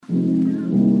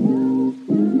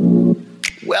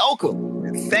Welcome.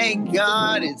 And thank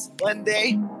God it's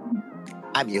Monday.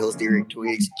 I'm your host, Eric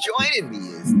Twiggs. Joining me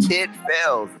is Ted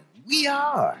Fells. We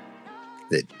are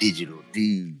the Digital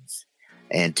Dudes.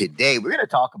 And today we're going to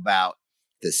talk about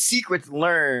the secrets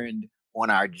learned on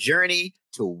our journey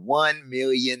to 1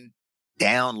 million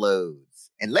downloads.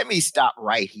 And let me stop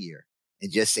right here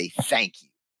and just say thank you.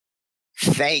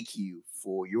 Thank you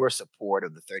for your support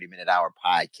of the 30-Minute Hour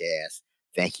podcast.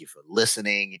 Thank you for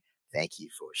listening. Thank you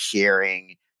for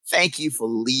sharing. Thank you for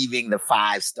leaving the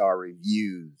 5-star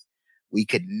reviews. We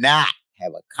could not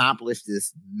have accomplished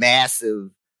this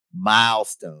massive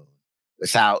milestone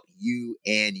without you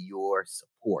and your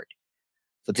support.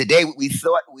 So today we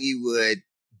thought we would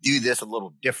do this a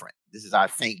little different. This is our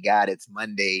Thank God It's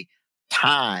Monday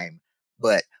time,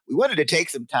 but we wanted to take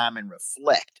some time and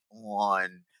reflect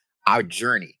on our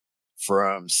journey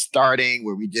from starting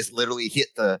where we just literally hit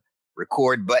the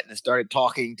record button and started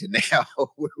talking to now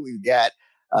where we've got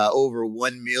over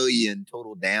 1 million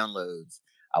total downloads.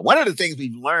 One of the things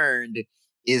we've learned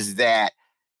is that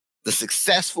the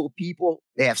successful people,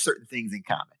 they have certain things in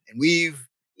common. And we've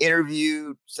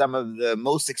interviewed some of the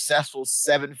most successful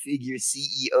 7-figure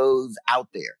CEOs out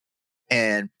there.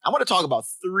 And I want to talk about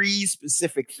 3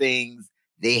 specific things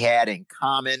they had in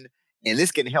common. And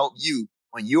this can help you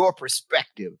on your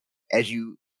perspective as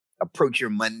you approach your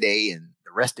Monday and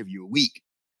the rest of your week.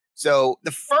 So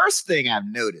the first thing I've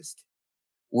noticed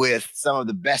with some of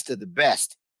the best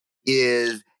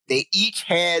is they each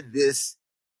had this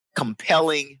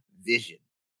compelling vision,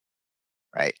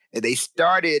 right? And they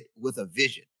started with a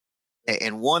vision.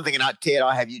 And one thing, and Ted,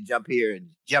 I'll have you jump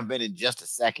in just a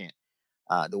second.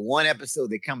 The one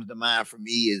episode that comes to mind for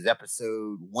me is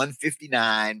episode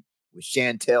 159 with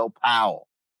Chantel Powell.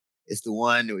 It's the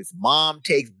one where his mom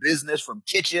takes business from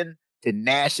kitchen to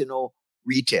national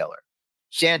retailer.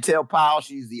 Chantel Powell,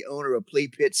 she's the owner of Play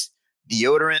Pits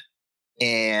deodorant,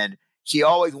 and she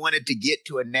always wanted to get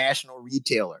to a national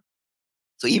retailer.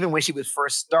 So even when she was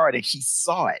first starting, she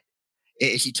saw it.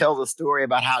 And she tells a story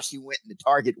about how she went into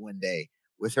Target one day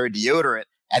with her deodorant.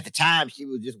 At the time, she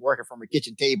was just working from her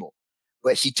kitchen table.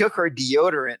 But she took her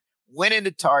deodorant, went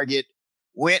into Target,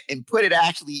 went and put it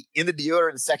actually in the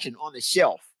deodorant section on the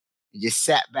shelf, and just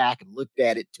sat back and looked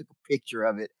at it, took a picture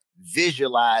of it,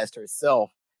 visualized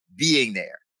herself being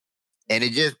there. And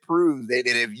it just proves that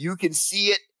if you can see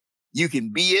it, you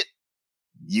can be it,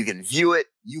 you can view it,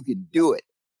 you can do it.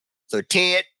 So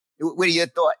Ted, what are your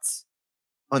thoughts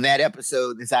on that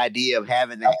episode, this idea of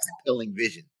having that compelling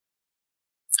vision?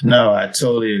 No, I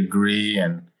totally agree.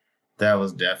 And that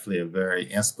was definitely a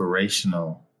very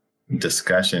inspirational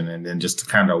discussion. And then just to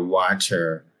kind of watch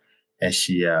her as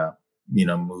she,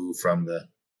 moved from the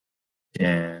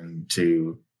in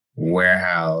to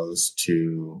warehouse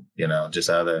to, just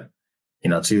other,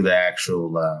 to the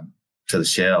actual, to the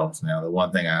shelves. Now, the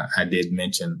one thing I did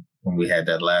mention when we had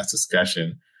that last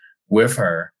discussion with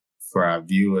her for our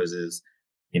viewers is,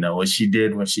 what she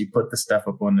did when she put the stuff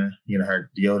up on the, her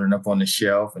deodorant up on the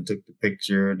shelf and took the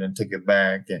picture and then took it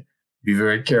back. And be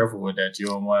very careful with that. You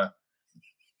don't want,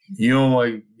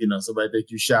 somebody think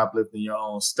you shoplifting your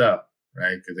own stuff,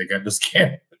 right? Because they got those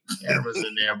cameras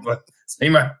in there. But so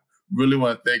you might really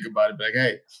want to think about it. Like,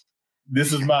 hey,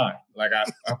 this is mine. Like I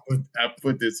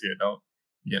put this here. Don't.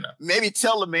 Maybe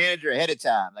tell the manager ahead of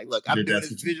time. Like, look, I'm doing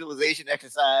this visualization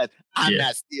exercise. I'm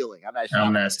not stealing. I'm not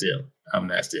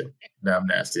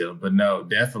stealing. But no,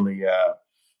 definitely,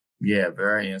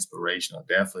 very inspirational.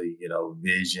 Definitely,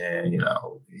 vision,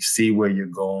 you see where you're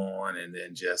going. And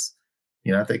then just,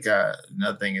 I think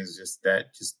another thing is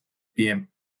just being,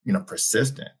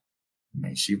 persistent. I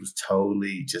mean, she was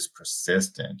totally just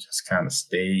persistent, just kind of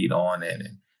stayed on it.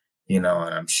 And, and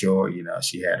I'm sure,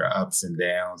 she had her ups and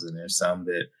downs, and there's some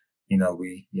that,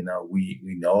 we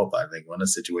know about. Like one of the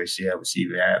situations she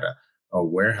had a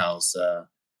warehouse,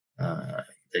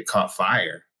 they caught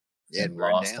fire and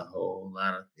lost a whole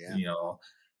lot of,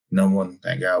 no one,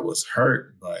 thank God, was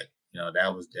hurt, but,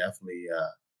 that was definitely,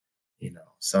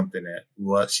 something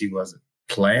that she wasn't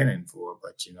planning for,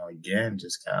 but, again,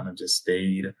 just kind of just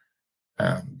stayed,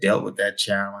 dealt with that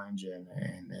challenge and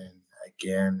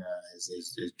again,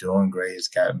 is doing great. It's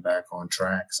gotten back on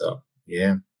track. So,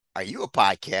 yeah. Are you a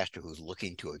podcaster who's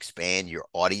looking to expand your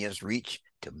audience reach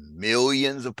to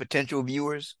millions of potential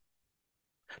viewers?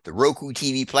 The Roku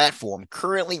TV platform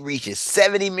currently reaches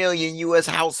 70 million U.S.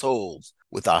 households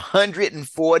with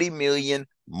 140 million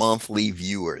monthly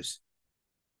viewers.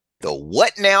 The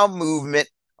What Now movement,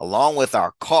 along with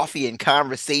our coffee and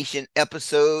conversation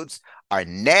episodes, are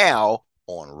now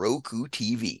on Roku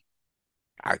TV.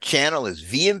 Our channel is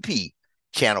VMP,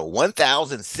 channel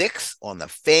 1006 on the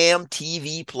FAM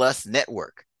TV Plus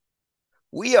network.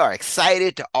 We are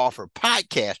excited to offer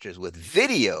podcasters with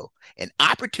video an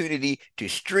opportunity to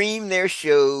stream their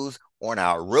shows on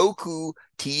our Roku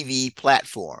TV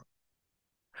platform.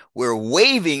 We're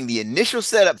waiving the initial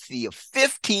setup fee of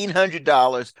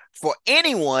 $1,500 for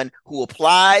anyone who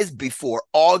applies before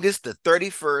August the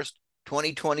 31st,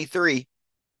 2023.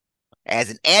 As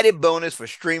an added bonus for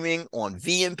streaming on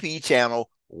VMP channel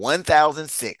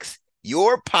 1006,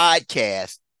 your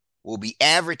podcast will be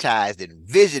advertised in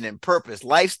Vision and Purpose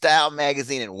Lifestyle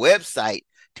Magazine and website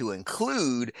to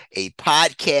include a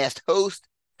podcast host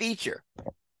feature.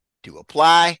 To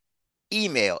apply,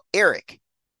 email Eric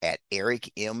at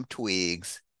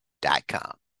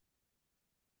ericmtwigs.com.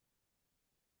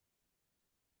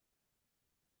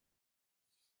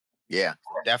 Yeah,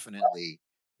 definitely.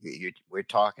 We're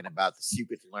talking about the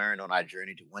secrets learned on our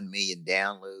journey to 1 million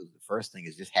downloads. The first thing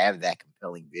is just have that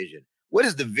compelling vision. What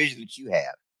is the vision that you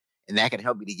have? And that can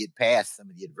help you to get past some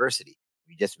of the adversity.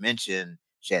 We just mentioned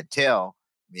Chantel,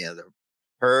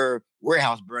 her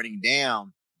warehouse burning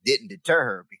down didn't deter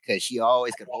her because she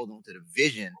always could hold on to the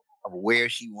vision of where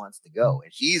she wants to go.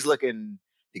 And she's looking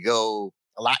to go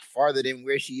a lot farther than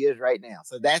where she is right now.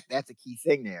 So that's a key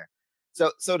thing there.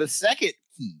 So the second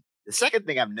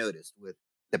thing I've noticed with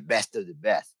the best of the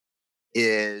best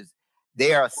is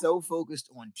they are so focused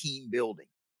on team building.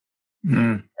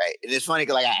 Right. And it's funny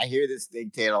because I hear this thing,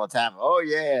 Ted, all the time. Oh,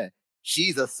 yeah,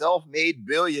 she's a self-made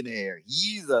billionaire.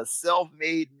 He's a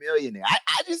self-made millionaire.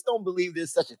 I just don't believe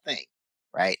there's such a thing.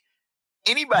 Right.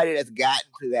 Anybody that's gotten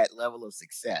to that level of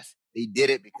success, they did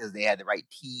it because they had the right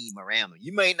team around them.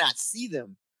 You may not see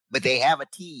them, but they have a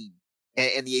team.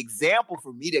 And the example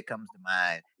for me that comes to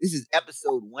mind, this is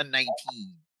episode 119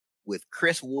 with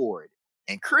Chris Ward.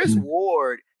 And Chris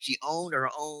Ward, she owned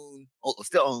her own,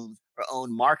 still owns her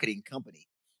own marketing company.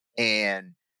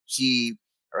 And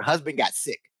her husband got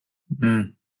sick,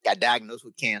 got diagnosed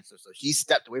with cancer. So she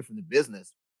stepped away from the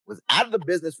business, was out of the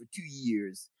business for 2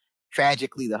 years.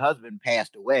 Tragically, the husband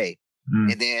passed away.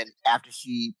 And then after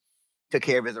she took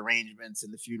care of his arrangements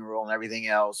and the funeral and everything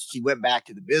else, she went back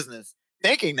to the business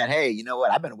thinking that, hey, you know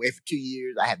what? I've been away for 2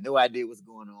 years. I have no idea what's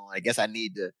going on. I guess I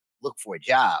need to look for a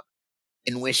job.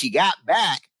 And when she got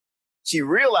back, she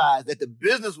realized that the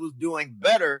business was doing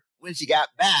better when she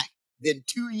got back than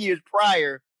 2 years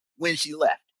prior when she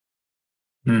left.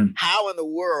 How in the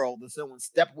world does someone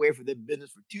step away from their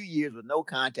business for 2 years with no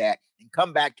contact and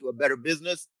come back to a better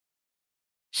business?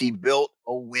 She built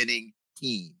a winning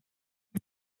team.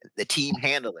 The team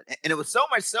handled it. And it was so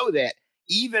much so that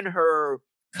even her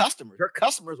customers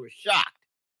were shocked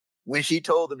when she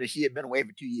told them that she had been away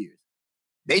for 2 years.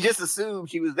 They just assumed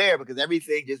she was there because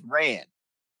everything just ran.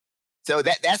 So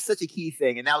that's such a key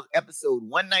thing. And that was episode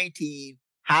 119,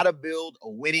 How to Build a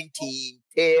Winning Team.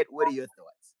 Ted, what are your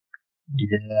thoughts?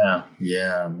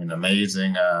 Yeah. I mean,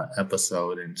 amazing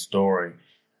episode and story.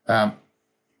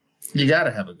 You got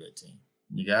to have a good team.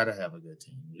 You got to have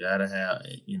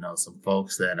some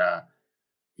folks that,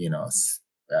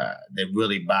 they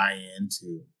really buy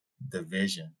into the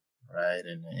vision, right?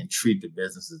 And treat the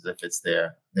business as if it's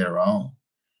their own.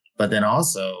 But then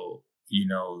also,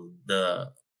 the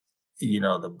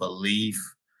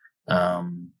belief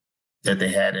that they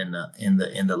had in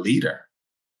the leader,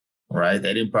 right?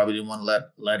 They probably didn't want to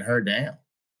let her down.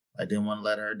 I didn't want to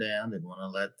let her down. Didn't want to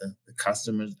let the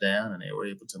customers down, and they were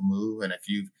able to move. And if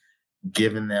you've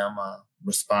given them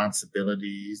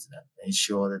responsibilities and made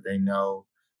sure that they know,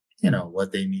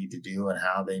 what they need to do and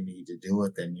how they need to do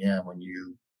it, then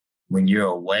when you're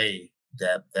away,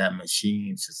 that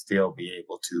machine should still be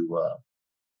able to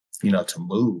to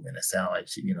move. And it sounded like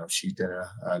she did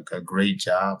a great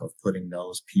job of putting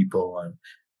those people and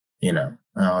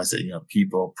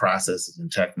people, processes, and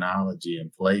technology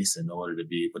in place in order to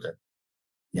be able to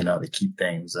to keep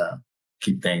things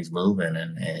moving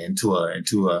and into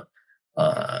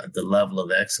the level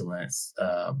of excellence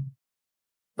that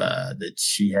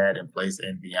she had in place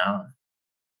and beyond.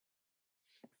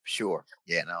 Sure.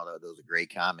 Yeah, no, those are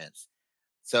great comments.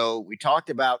 So we talked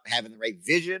about having the right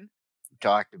vision. We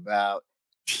talked about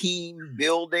team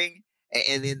building.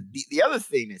 And then the other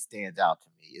thing that stands out to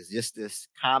me is just this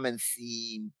common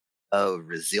theme of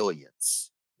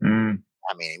resilience. I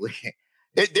mean,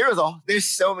 there's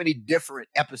so many different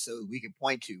episodes we can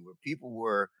point to where people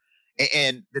were,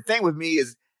 and the thing with me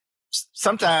is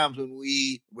sometimes when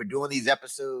we were doing these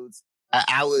episodes,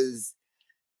 I was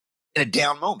in a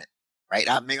down moment, right?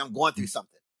 I mean, I'm going through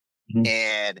something,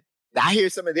 and I hear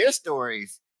some of their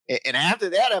stories, and after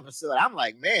that episode, I'm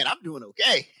like, man, I'm doing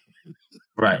okay.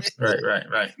 Right.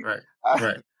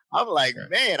 I'm like,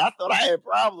 man, I thought I had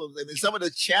problems. I mean, some of the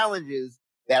challenges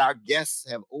that our guests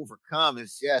have overcome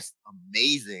is just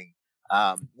amazing.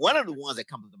 One of the ones that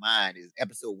comes to mind is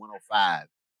episode 105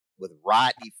 with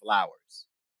Rodney Flowers.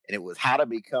 And it was how to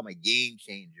become a game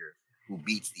changer who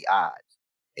beats the odds.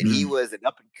 And he was an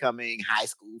up and coming high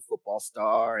school football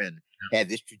star and had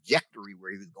this trajectory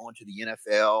where he was going to the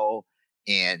NFL,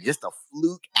 and just a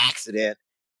fluke accident.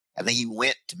 I think he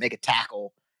went to make a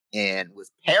tackle and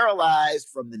was paralyzed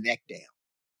from the neck down.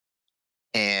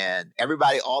 And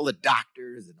everybody, all the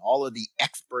doctors and all of the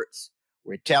experts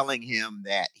were telling him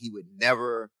that he would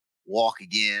never walk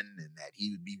again and that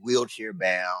he would be wheelchair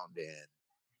bound. And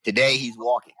today he's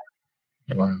walking.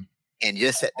 Wow. And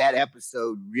just that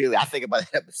episode, really, I think about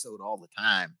that episode all the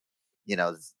time. You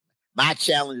know, my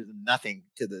challenge is nothing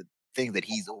to the things that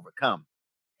he's overcome.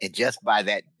 And just by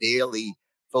that daily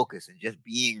focus and just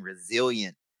being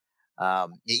resilient.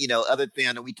 You know, other thing,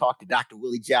 I know we talked to Dr.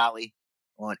 Willie Jolly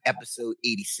on episode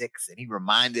 86, and he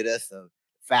reminded us of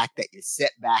the fact that your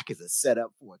setback is a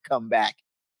setup for a comeback.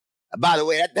 By the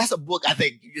way, that's a book I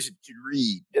think you just should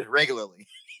read just regularly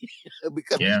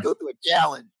because when you go through a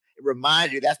challenge, it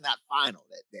reminds you that's not final,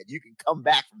 that you can come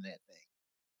back from that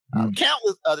thing.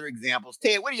 Countless other examples.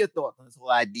 Ted, what are your thoughts on this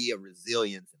whole idea of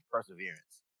resilience and perseverance?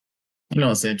 You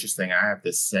know, it's interesting. I have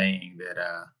this saying that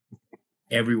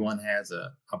everyone has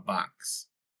a box,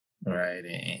 right?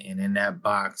 And in that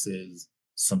box is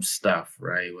some stuff,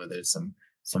 right? Whether it's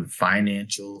some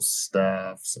financial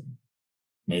stuff,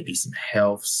 maybe some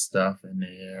health stuff in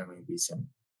there, maybe some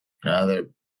other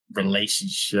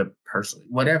relationship, personally,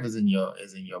 whatever's in your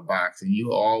box. And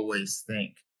you always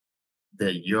think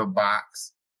that your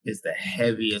box is the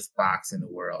heaviest box in the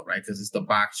world, right? Because it's the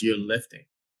box you're lifting.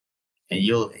 And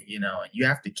you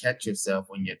have to catch yourself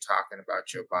when you're talking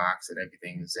about your box and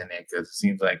everything that's in there, because it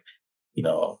seems like,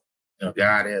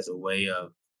 God has a way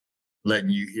of letting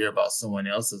you hear about someone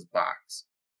else's box,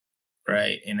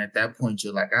 right? And at that point,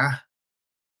 you're like,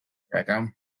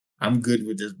 I'm good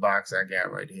with this box I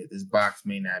got right here. This box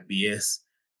may not be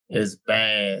as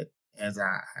bad as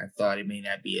I thought. It may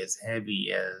not be as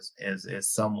heavy as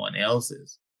someone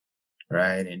else's,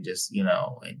 right? And just,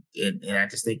 and I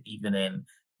just think even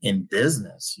in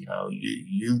business,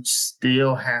 you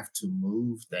still have to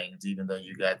move things even though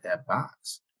you got that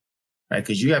box, right?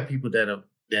 Because you have people that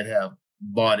have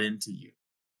bought into you,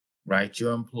 right?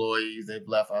 Your employees, they've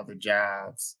left other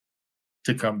jobs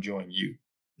to come join you.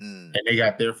 And they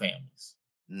got their families,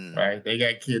 right? They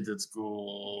got kids at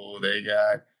school. They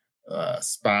got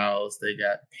spouse. They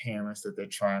got parents that they're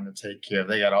trying to take care of.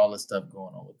 They got all this stuff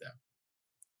going on with them.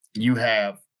 You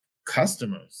have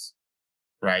customers,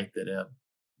 right, that have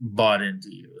bought into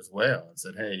you as well and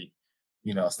said, hey,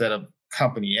 instead of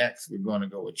company X, we're going to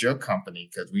go with your company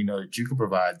because we know that you can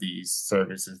provide these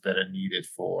services that are needed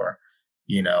for,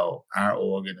 our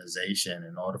organization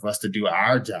in order for us to do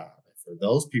our job. For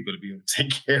those people to be able to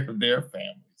take care of their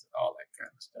families and all that kind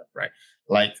of stuff, right?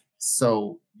 Like,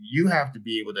 so you have to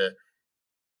be able to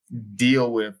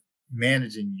deal with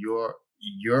managing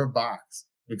your box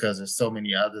because there's so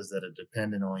many others that are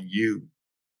dependent on you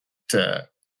to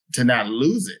not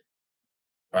lose it,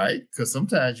 right? Because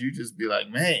sometimes you just be like,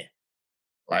 man,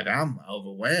 like I'm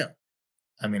overwhelmed.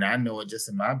 I mean, I know it just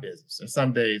in my business. And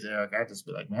some days, Eric, I just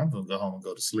be like, man, I'm gonna go home and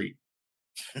go to sleep.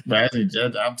 But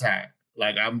I'm tired.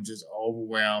 Like I'm just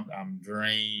overwhelmed. I'm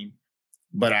drained.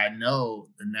 But I know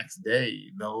the next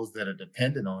day, those that are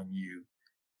dependent on you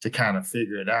to kind of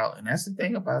figure it out. And that's the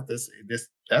thing about this.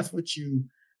 That's what you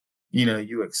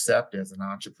accept as an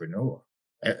entrepreneur,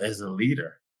 as a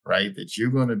leader, right? That you're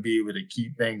going to be able to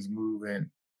keep things moving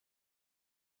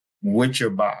with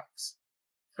your box,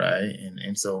 right?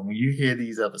 And so when you hear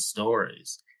these other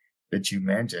stories that you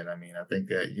mentioned, I mean, I think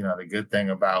that, the good thing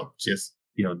about just,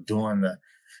 doing the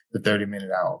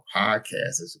 30-minute hour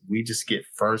podcast is we just get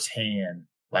firsthand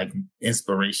like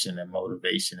inspiration and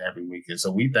motivation every week. And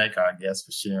so we thank our guests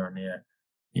for sharing their,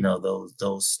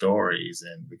 those stories.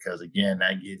 And because again,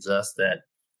 that gives us that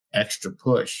extra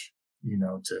push,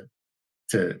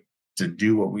 to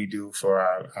do what we do for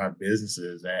our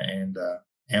businesses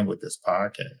and with this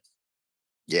podcast.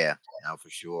 Yeah, no, for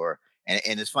sure. And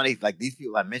it's funny, like these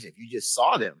people I mentioned, if you just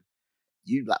saw them,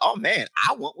 you'd be like, oh man,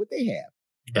 I want what they have.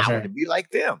 That's I right. want to be like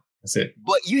them. That's it.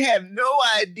 But you have no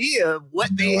idea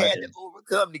what they had to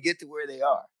overcome to get to where they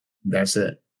are. That's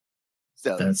it.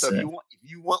 So if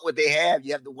you want what they have,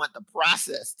 you have to want the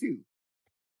process too.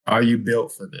 Are you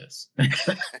built for this?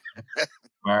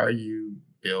 Are you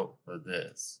built for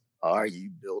this? Are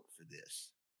you built for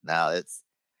this? Now it's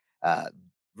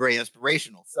very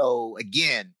inspirational. So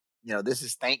again, this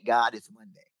is Thank God It's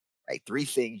Monday, right? 3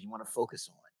 things you want to focus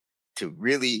on to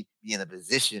really be in a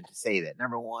position to say that.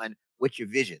 Number 1, what's your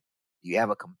vision? Do you have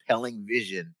a compelling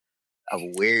vision of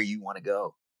where you want to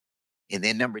go? And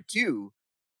then number two,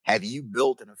 have you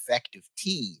built an effective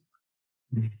team?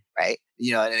 Right?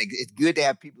 And it's good to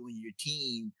have people in your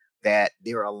team that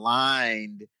they're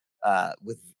aligned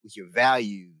with your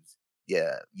values.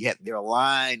 Yeah, they're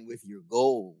aligned with your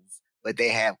goals, but they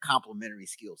have complementary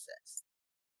skill sets.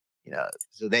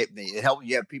 So it helps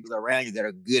you have people around you that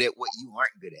are good at what you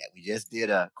aren't good at. We just did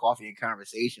a coffee and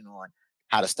conversation on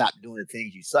how to stop doing the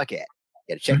things you suck at.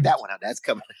 You got to check that one out. That's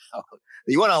coming out.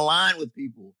 You want to align with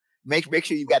people. Make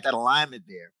sure you've got that alignment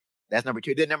there. That's number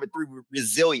two. Then number three,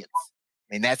 resilience.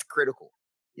 I mean, that's critical.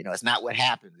 It's not what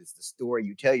happens. It's the story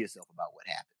you tell yourself about what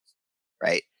happens,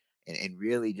 right? And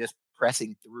really just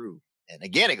pressing through. And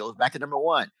again, it goes back to number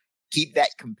one. Keep that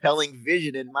compelling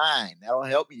vision in mind. That'll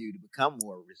help you to become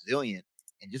more resilient.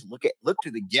 And just look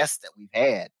to the guests that we've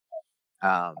had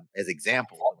as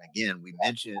examples. Again, we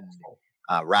mentioned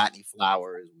Rodney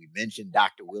Flowers. We mentioned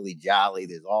Dr. Willie Jolly.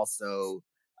 There's also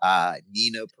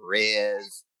Nina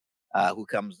Perez, who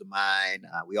comes to mind.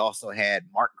 We also had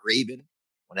Mark Graben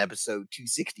on episode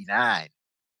 269,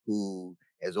 who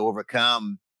has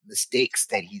overcome mistakes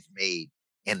that he's made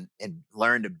and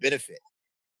learned to benefit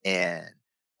and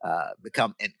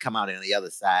come out on the other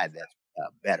side that's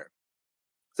better.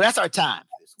 So that's our time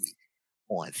this week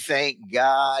on Thank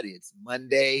God It's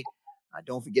Monday.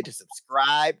 Don't forget to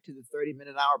subscribe to the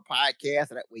 30-Minute Hour podcast.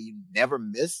 That way you never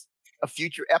miss a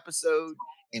future episode.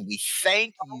 And we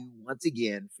thank you once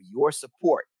again for your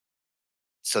support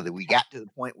so that we got to the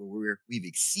point where we've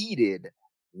exceeded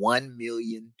 1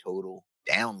 million total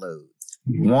downloads.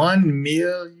 1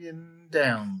 million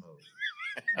downloads.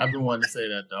 I've been wanting to say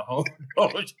that the whole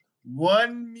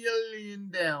 1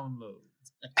 million downloads.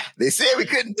 They said we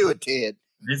couldn't do it, Ted.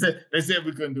 They said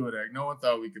we couldn't do it, Eric. No one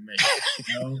thought we could make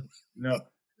it. No.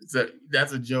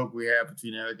 That's a joke we have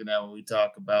between Eric and I when we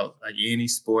talk about like any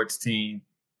sports team.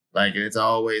 Like it's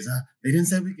always they didn't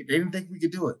think we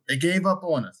could do it. They gave up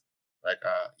on us. Like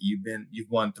you've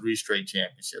won 3 straight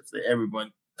championships.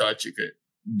 Everyone thought you could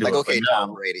do it. Like okay,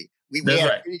 Tom Brady. We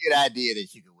had a pretty good idea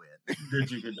that you could win.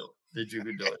 That you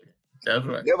could do it. That's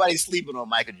right. Nobody's sleeping on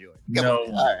Michael Jordan. No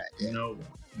one. All right. Yeah.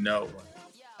 No one.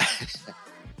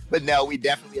 But no, we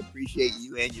definitely appreciate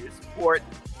you and your support.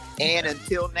 And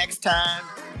until next time,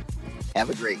 have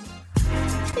a great one.